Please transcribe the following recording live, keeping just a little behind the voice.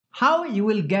how you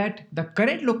will get the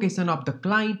current location of the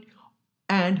client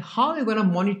and how you're gonna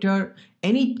monitor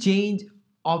any change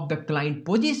of the client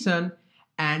position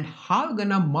and how you're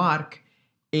gonna mark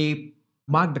the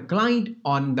client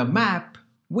on the map.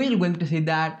 We're going to see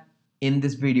that in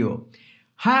this video.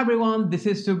 Hi everyone, this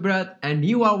is Subrat and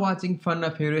you are watching Fun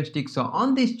of Heuristics. So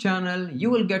on this channel,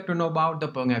 you will get to know about the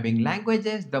programming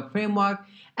languages, the framework,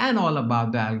 and all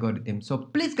about the algorithm. So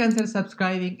please consider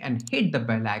subscribing and hit the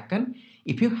bell icon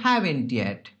if you haven't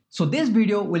yet. So this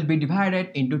video will be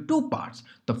divided into two parts.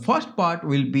 The first part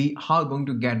will be how you're going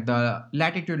to get the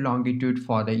latitude, longitude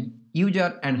for the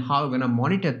user and how you're going to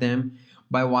monitor them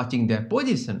by watching their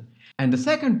position. And the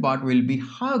second part will be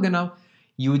how you're going to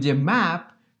use a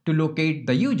map to locate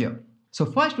the user. So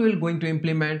first we're going to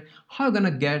implement how you're going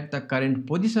to get the current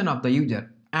position of the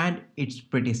user, and it's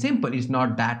pretty simple. It's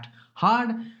not that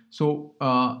hard. So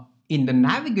in the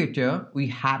navigator we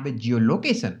have a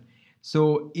geolocation.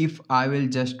 So if I will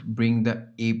just bring the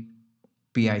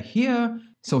API here,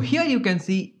 so here you can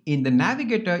see in the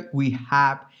navigator we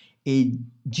have a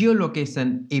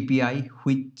geolocation API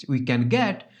which we can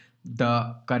get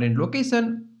the current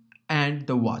location and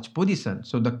the watch position.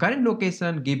 So the current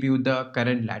location give you the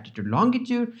current latitude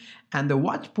longitude, and the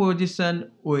watch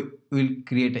position will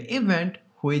create an event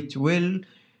which will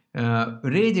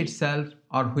raise itself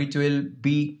or which will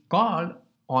be called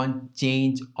on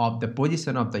change of the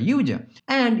position of the user,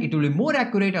 and it will be more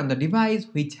accurate on the device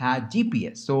which has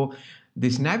GPS. So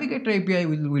this navigator API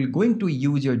will going to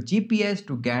use your GPS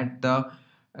to get the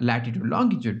latitude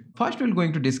longitude. First we're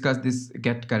going to discuss this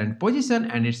get current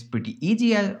position, and it's pretty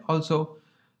easy also.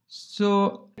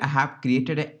 So I have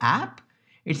created an app.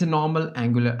 It's a normal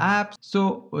Angular app.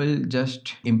 So we'll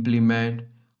just implement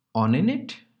on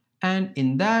init, and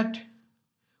in that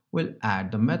we'll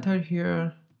add the method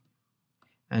here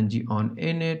and on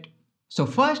init. So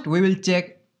first we will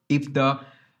check if the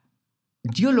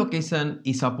geolocation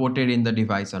is supported in the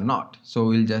device or not. So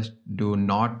we'll just do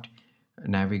not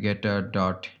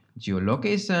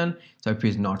navigator.geolocation. So if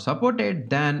it's not supported,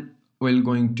 then we're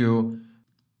going to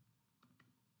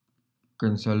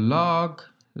console log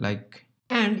like,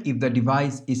 and if the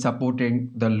device is supporting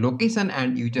the location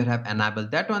and user have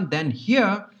enabled that one, then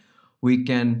here we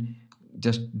can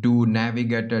just do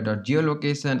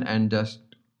navigator.geolocation and just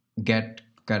get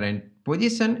current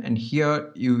position, and here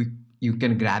you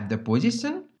can grab the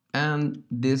position and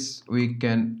this we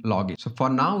can log it. So for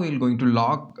now we're going to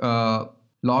log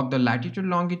the latitude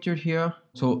longitude here,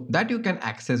 so that you can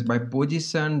access by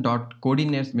position dot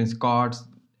coordinates means coords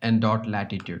and dot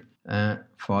latitude.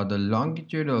 For the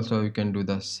longitude also you can do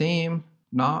the same.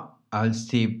 Now I'll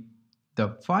save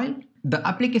the file. The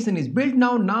application is built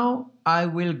now. Now I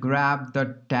will grab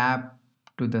the tab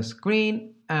to the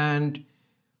screen and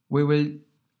we will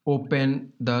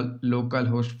open the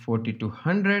localhost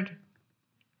 4200,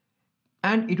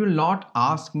 and it will not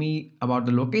ask me about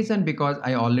the location because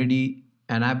I already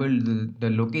enabled the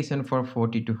location for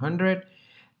 4200.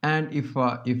 And if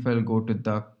I'll go to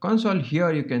the console,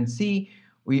 here you can see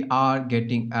we are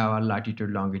getting our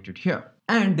latitude longitude here,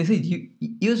 and this is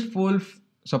useful.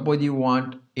 Suppose you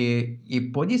want a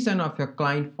position of your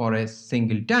client for a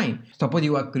single time. Suppose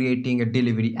you are creating a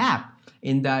delivery app.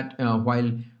 In that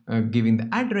while giving the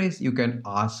address, you can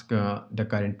ask the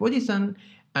current position,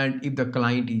 and if the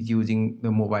client is using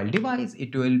the mobile device,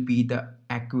 it will be the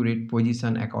accurate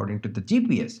position according to the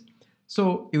GPS.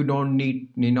 So you need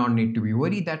not need to be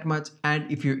worried that much.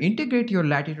 And if you integrate your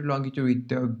latitude longitude with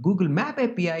the Google Map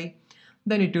API,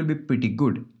 then it will be pretty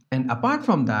good. And apart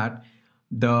from that,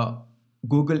 the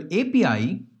Google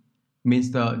API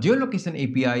means the geolocation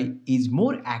API is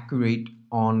more accurate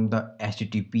on the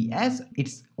HTTPS.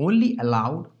 It's only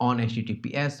allowed on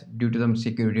HTTPS due to some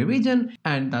security reason,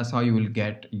 and that's how you will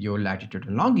get your latitude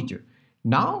and longitude.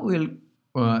 Now we'll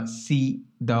see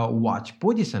the watch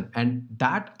position, and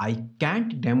that I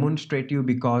can't demonstrate you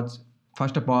because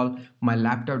first of all my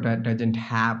laptop doesn't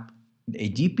have a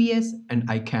GPS, and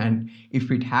I can, if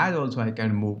it has also, I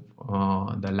can move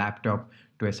the laptop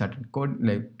to a certain code,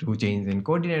 like to change in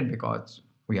coordinate because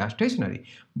we are stationary.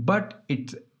 But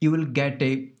you will get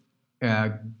a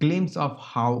glimpse of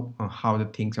how the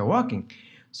things are working.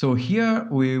 So here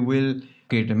we will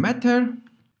create a method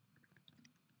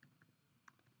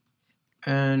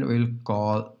and we'll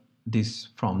call this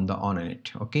from the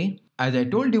onInit. Okay, as I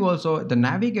told you also, the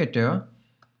navigator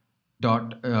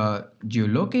dot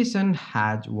geolocation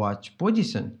has watch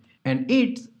position, and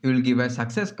it will give a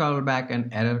success callback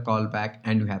and error callback,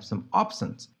 and you have some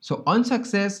options. So on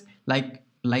success, like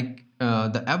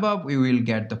the above, we will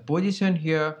get the position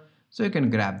here, so you can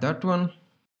grab that one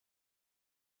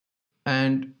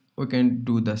and we can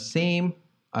do the same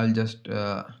I'll just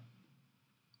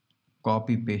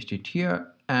copy paste it here,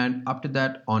 and after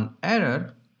that on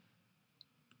error,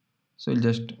 so we'll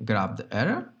just grab the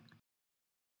error,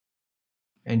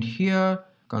 and here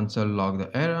console log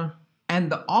the error,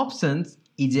 and the options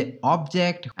is a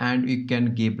object, and you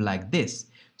can give like this.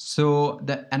 So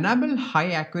the enable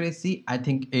high accuracy, I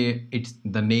think it's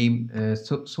the name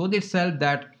so itself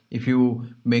that if you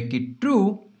make it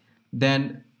true,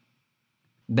 then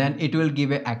it will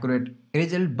give an accurate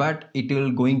result, but it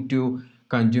will going to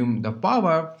consume the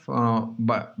power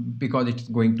but because it's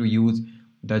going to use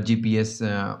the GPS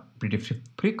pretty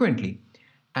frequently.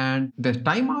 And the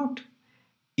timeout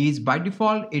is by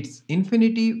default it's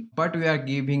infinity, but we are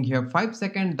giving here 5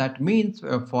 seconds. That means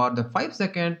for the 5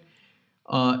 second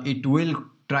it will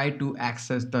try to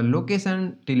access the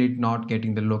location till it not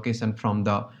getting the location from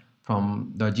the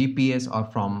GPS or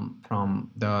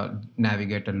from the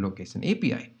navigator location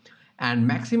API. And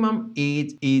maximum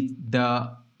age is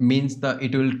the means the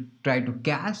it will try to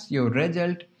cache your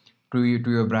result to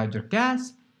your browser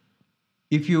cache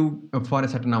if you for a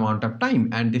certain amount of time,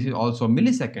 and this is also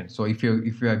milliseconds. So if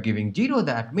you are giving 0,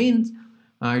 that means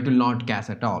it will not cache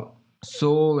at all.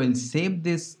 So we'll save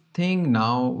this thing.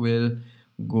 Now we'll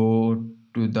go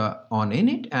to the on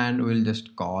init and we'll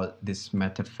just call this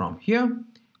method from here.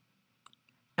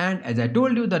 And as I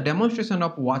told you, the demonstration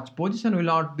of watch position will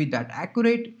not be that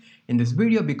accurate in this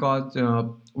video because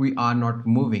we are not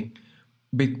moving.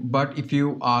 But if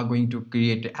you are going to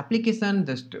create an application,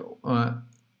 just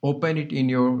open it in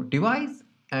your device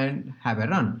and have a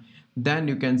run. Then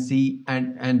you can see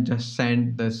and just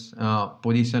send this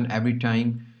position every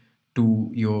time to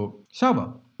your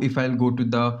server. If I'll go to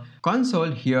the console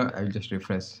here, I'll just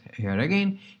refresh here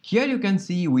again. Here you can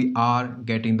see we are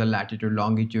getting the latitude,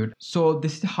 longitude. So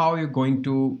this is how you're going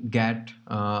to get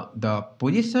the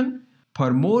position.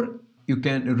 For more, you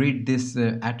can read this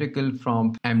article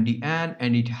from MDN,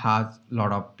 and it has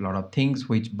lot of things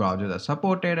which browsers are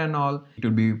supported and all. It will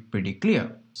be pretty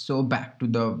clear. So back to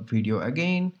the video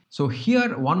again. So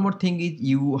here one more thing is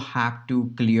you have to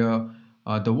clear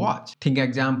the watch. Think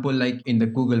example like in the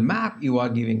Google map, you are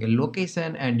giving a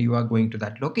location and you are going to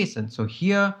that location. So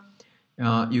here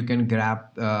you can grab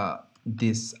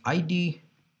this ID,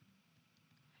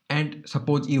 and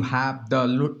suppose you have the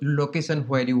location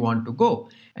where you want to go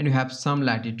and you have some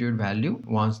latitude value.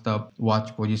 Once the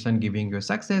watch position giving you a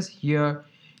success, here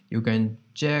you can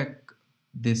check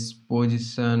this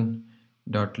position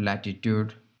dot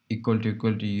latitude equal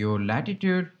to your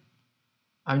latitude.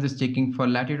 I'm just checking for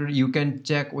latitude. You can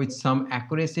check with some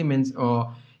accuracy, means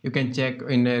or you can check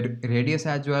in a radius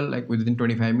as well, like within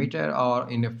 25 meter or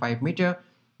in a 5 meter.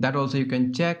 That also you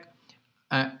can check.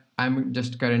 I'm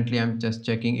just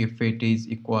checking if it is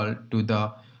equal to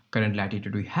the current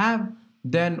latitude we have.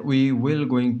 Then we will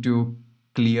going to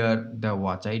clear the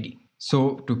watch ID.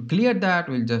 So to clear that,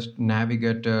 we'll just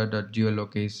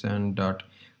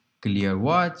navigator.geolocation.clear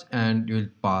watch, and you'll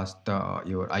pass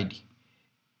your ID.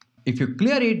 If you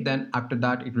clear it, then after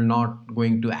that it will not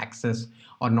going to access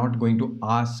or not going to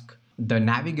ask the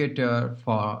navigator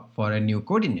for a new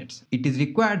coordinates. It is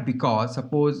required because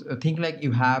suppose think like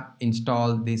you have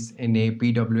installed this in a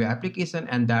PW application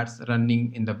and that's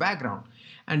running in the background,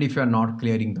 and if you are not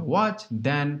clearing the watch,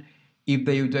 then if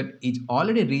the user is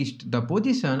already reached the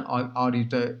position or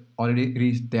already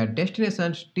reached their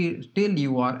destination, still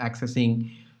you are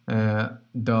accessing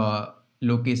the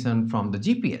location from the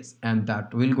GPS, and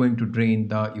that will going to drain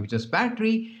the user's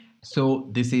battery. So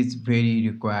this is very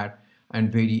required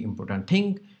and very important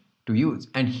thing to use.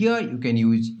 And here you can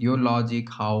use your logic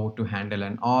how to handle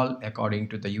and all according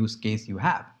to the use case you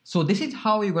have. So this is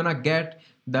how you're gonna get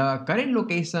the current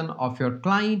location of your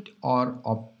client or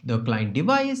of the client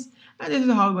device, and this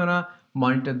is how you're gonna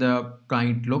monitor the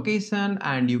client location,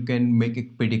 and you can make a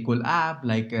pretty cool app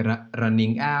like a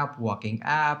running app, walking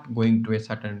app, going to a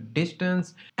certain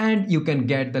distance, and you can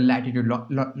get the latitude,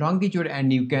 longitude,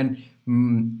 and you can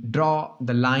draw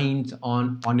the lines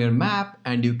on your map,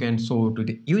 and you can show to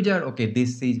the user, okay,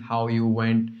 this is how you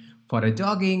went for a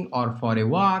jogging or for a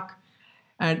walk.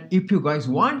 And if you guys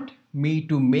want me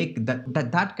to make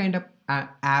that kind of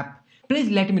app, please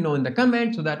let me know in the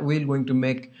comments so that we're going to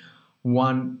make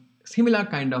one similar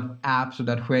kind of app, so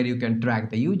that where you can track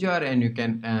the user and you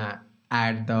can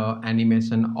add the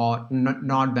animation, or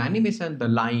not the animation, the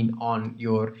line on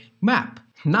your map.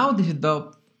 Now this is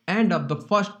the end of the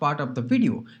first part of the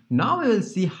video. Now we will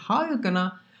see how you're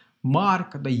gonna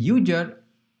mark the user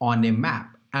on a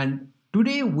map, and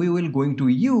today we will going to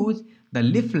use the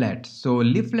Leaflet. So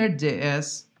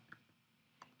Leaflet.js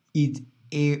is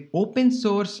a open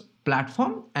source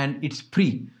platform and it's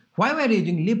free. Why we're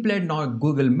using Leaflet, not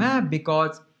Google Map?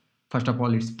 Because first of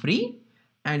all, it's free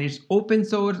and it's open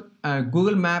source.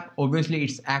 Google Map, obviously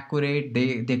it's accurate.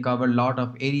 They cover a lot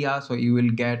of area, so you will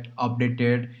get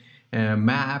updated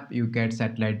map, you get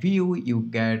satellite view, you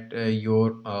get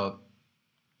your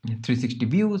 360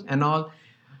 views and all,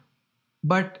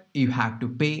 but you have to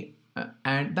pay,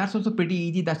 and that's also pretty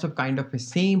easy. That's a kind of the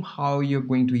same how you're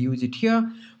going to use it here,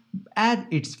 as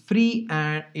it's free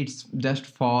and it's just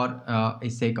for a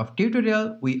sake of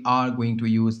tutorial. We are going to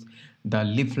use the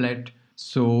leaflet.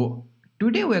 So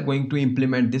today we're going to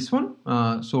implement this one.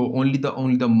 So only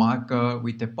the marker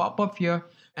with a pop-up here,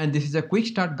 and this is a quick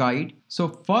start guide. So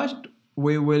first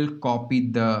we will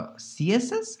copy the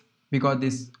css, because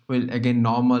this will again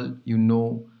normal,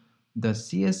 the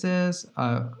css.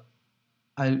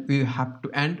 We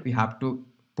have to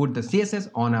put the css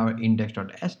on our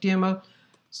index.html.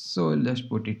 So let's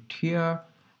put it here,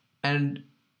 and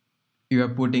you are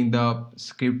putting the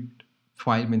script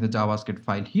file, means the JavaScript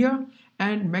file here,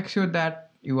 and make sure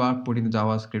that you are putting the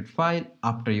JavaScript file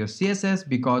after your CSS,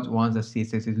 because once the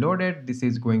CSS is loaded, this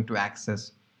is going to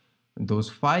access those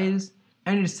files,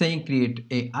 and it's saying create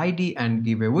a ID and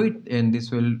give a width, and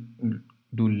this will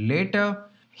do later.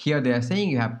 Here they are saying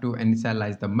you have to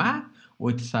initialize the map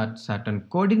with certain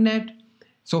coordinate.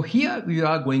 So here we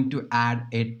are going to add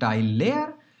a tile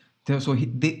layer. So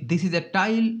this is a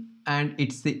tile, and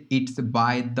it's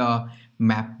by the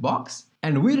map box,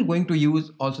 and we're going to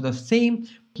use also the same.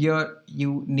 Here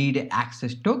you need an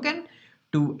access token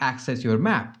to access your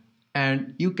map,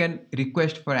 and you can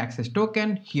request for access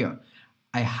token here.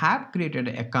 I have created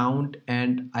an account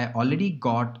and I already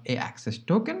got a access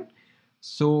token.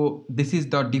 So this is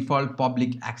the default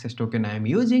public access token I am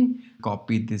using.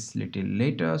 Copy this little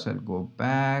later. So I'll go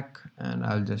back and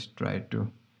I'll just try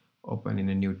to open in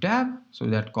a new tab, so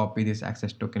that copy this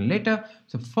access token later.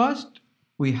 So first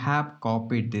we have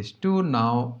copied this too.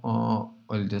 Now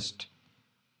I'll just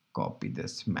copy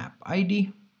this map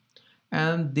ID,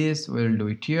 and this will do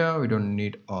it here. We don't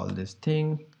need all this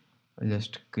thing. I'll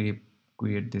just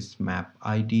create this map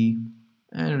ID,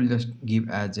 and we'll just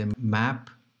give as a map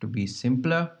to be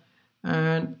simpler,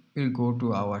 and we'll go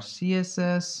to our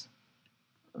CSS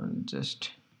and just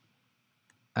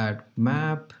add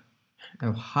map,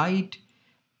 have height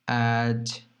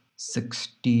at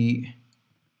 60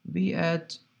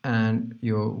 bh and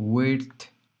your width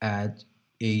at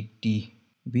 80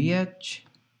 bh,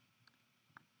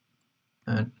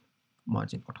 and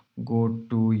margin photo. Go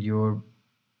to your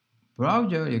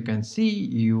browser, you can see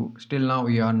we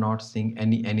are not seeing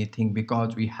anything,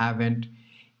 because we haven't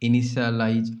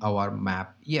initialized our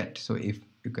map yet. So if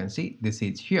you can see, this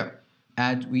is here,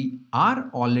 as we are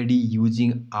already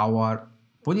using our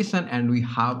position and we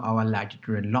have our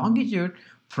latitude and longitude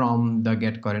from the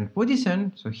get current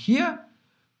position. So here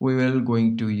we will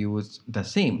going to use the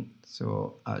same.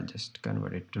 So I'll just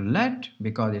convert it to let,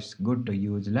 because it's good to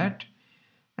use let,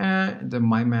 and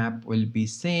my map will be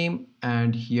same,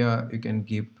 and here you can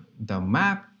give the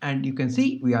map, and you can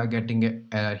see we are getting a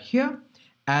error here,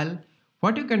 L.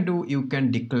 What you can do, you can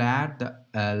declare the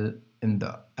L in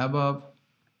the above,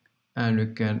 and you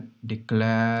can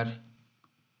declare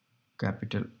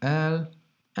capital L,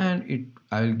 and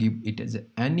I will give it as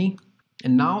any,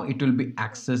 and now it will be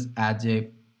accessed as a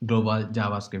global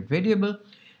JavaScript variable.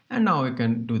 And now we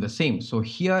can do the same. So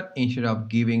here, instead of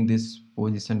giving this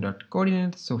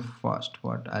position.coordinate, so first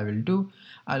what I will do,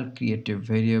 I'll create a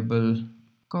variable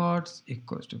coords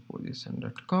equals to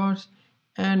position.coords,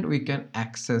 and we can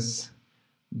access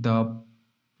the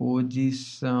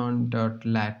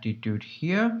position.latitude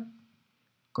here,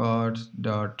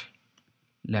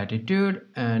 coords.latitude,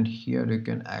 and here you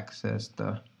can access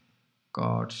the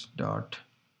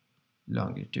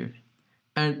coords.longitude.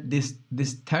 And this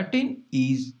 13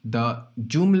 is the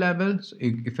zoom level. So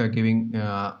if you're giving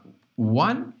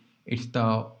 1, it's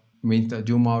means the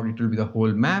zoom out, it will be the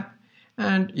whole map.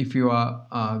 And if you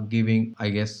are giving, I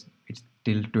guess it's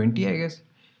till 20, I guess.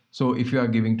 So if you are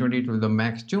giving 20, it will be the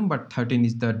max zoom, but 13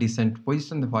 is the decent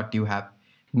position what you have.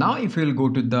 Now if you'll go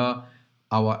to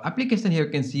our application, here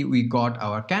you can see we got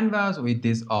our canvas with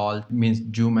this all means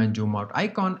zoom and zoom out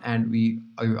icon, and we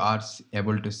are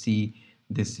able to see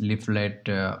this leaflet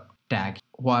tag.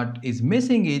 What is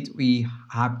missing is we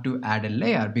have to add a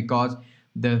layer, because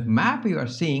the map you are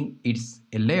seeing, it's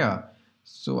a layer.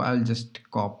 So I'll just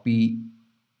copy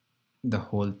the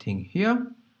whole thing here,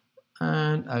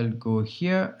 and I'll go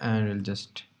here and I'll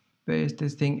just paste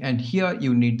this thing, and here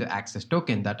you need the access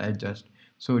token that I just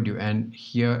showed you, and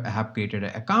here I have created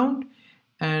an account,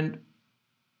 and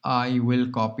I will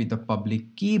copy the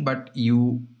public key, but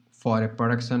you for a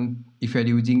production. If you're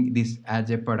using this as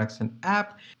a production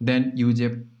app, then use a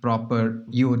proper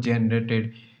your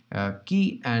generated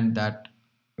key, and that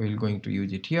we're going to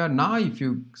use it here. Now if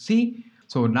you see,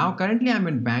 so now currently I'm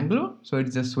in Bangalore, so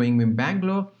it's just showing me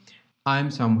Bangalore.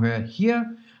 I'm somewhere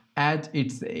here, as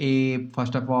it's a,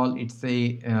 first of all, it's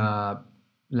a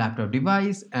laptop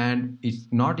device and it's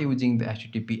not using the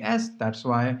HTTPS. That's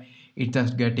why it's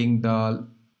just getting the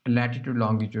latitude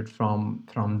longitude from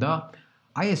the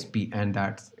ISP, and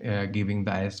that's giving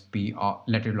the ISP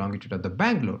latitude longitude of the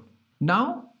Bangalore.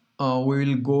 Now we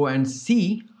will go and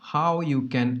see how you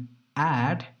can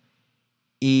add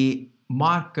a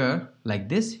marker like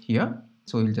this here.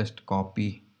 So we'll just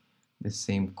copy the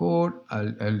same code.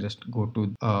 I'll just go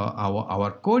to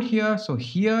our code here. So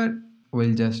here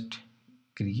we'll just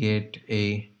create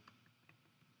a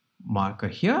marker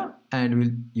here, and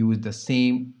we'll use the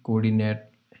same coordinate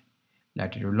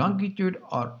latitude longitude.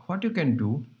 Or what you can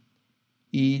do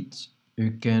is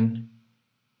you can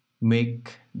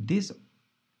make this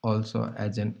also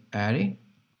as an array,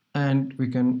 and we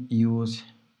can use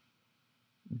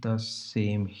the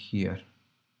same here,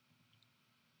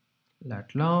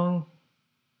 lat long,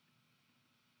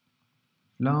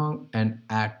 and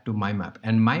add to my map.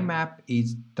 And my map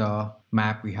is the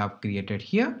map we have created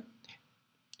here.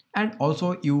 And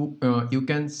also you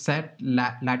can set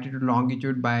latitude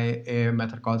longitude by a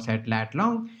method called set lat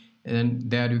long, and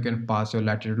there you can pass your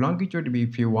latitude longitude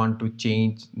if you want to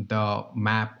change the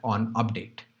map on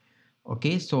update.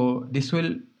 Okay, so this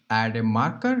will add a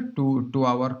marker to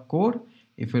our code.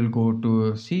 If we'll go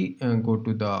to go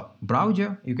to the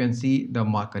browser, you can see the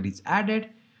marker is added.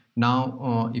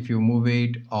 Now if you move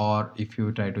it or if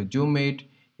you try to zoom it,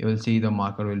 you will see the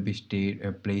marker will be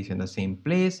placed in the same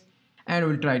place. And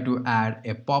we'll try to add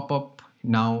a pop-up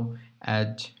now,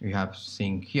 as we have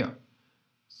seen here.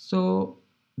 So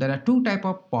there are two type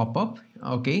of pop-up.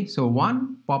 Okay, so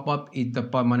one pop-up is the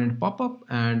permanent pop-up,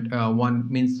 and one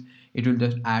means it will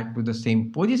just add to the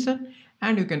same position,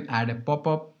 and you can add a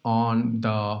pop-up on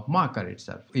the marker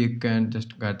itself. You can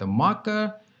just get the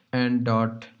marker and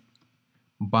dot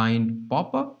bind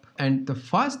pop-up, and the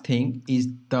first thing is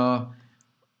the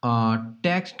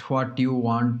text what you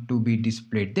want to be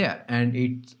displayed there, and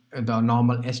it's the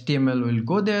normal HTML will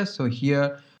go there. So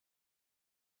here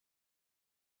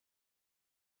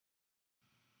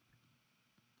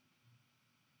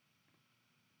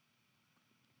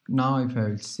now if I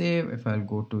will save, if I'll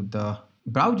go to the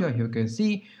browser, you can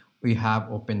see we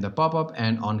have opened the pop-up,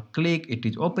 and on click it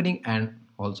is opening, and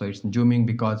also it's zooming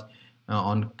because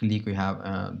on click we have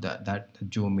that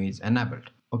zoom is enabled.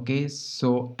 Okay,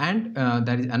 so and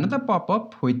there is another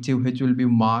pop-up which will be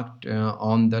marked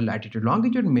on the latitude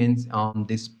longitude, means on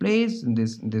this place,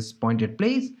 this pointed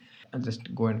place. I'll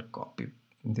just go and copy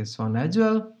this one as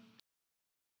well.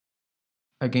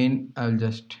 Again, I'll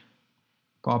just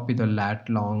copy the lat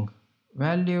long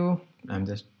value. I'm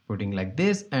just putting like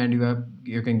this, and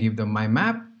you can give them my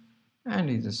map, and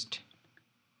you just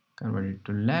convert it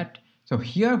to lat. So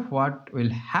here what will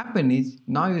happen is,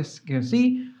 now you can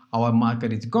see our marker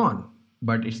is gone,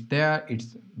 but it's there,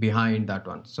 it's behind that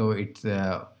one. So it's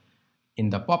in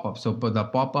the pop-up. So the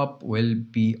pop-up will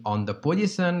be on the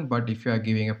position, but if you are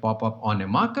giving a pop-up on a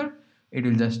marker, it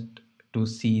will just to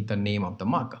see the name of the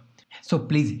marker. So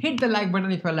please hit the like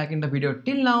button if you are liking the video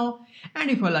till now, and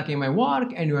if you are liking my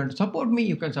work and you want to support me,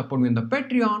 you can support me on the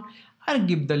Patreon. I'll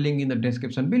give the link in the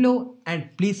description below, and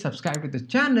please subscribe to the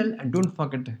channel, and don't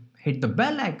forget to hit the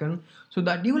bell icon so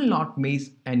that you will not miss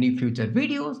any future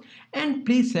videos. And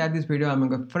please share this video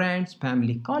among your friends,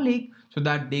 family, colleagues, so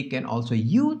that they can also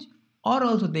use, or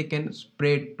also they can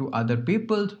spread to other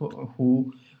people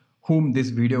whom this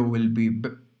video will be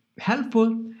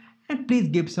helpful. And please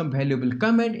give some valuable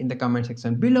comment in the comment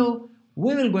section below.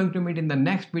 We will going to meet in the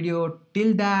next video.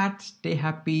 Till that, stay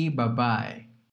happy. Bye bye.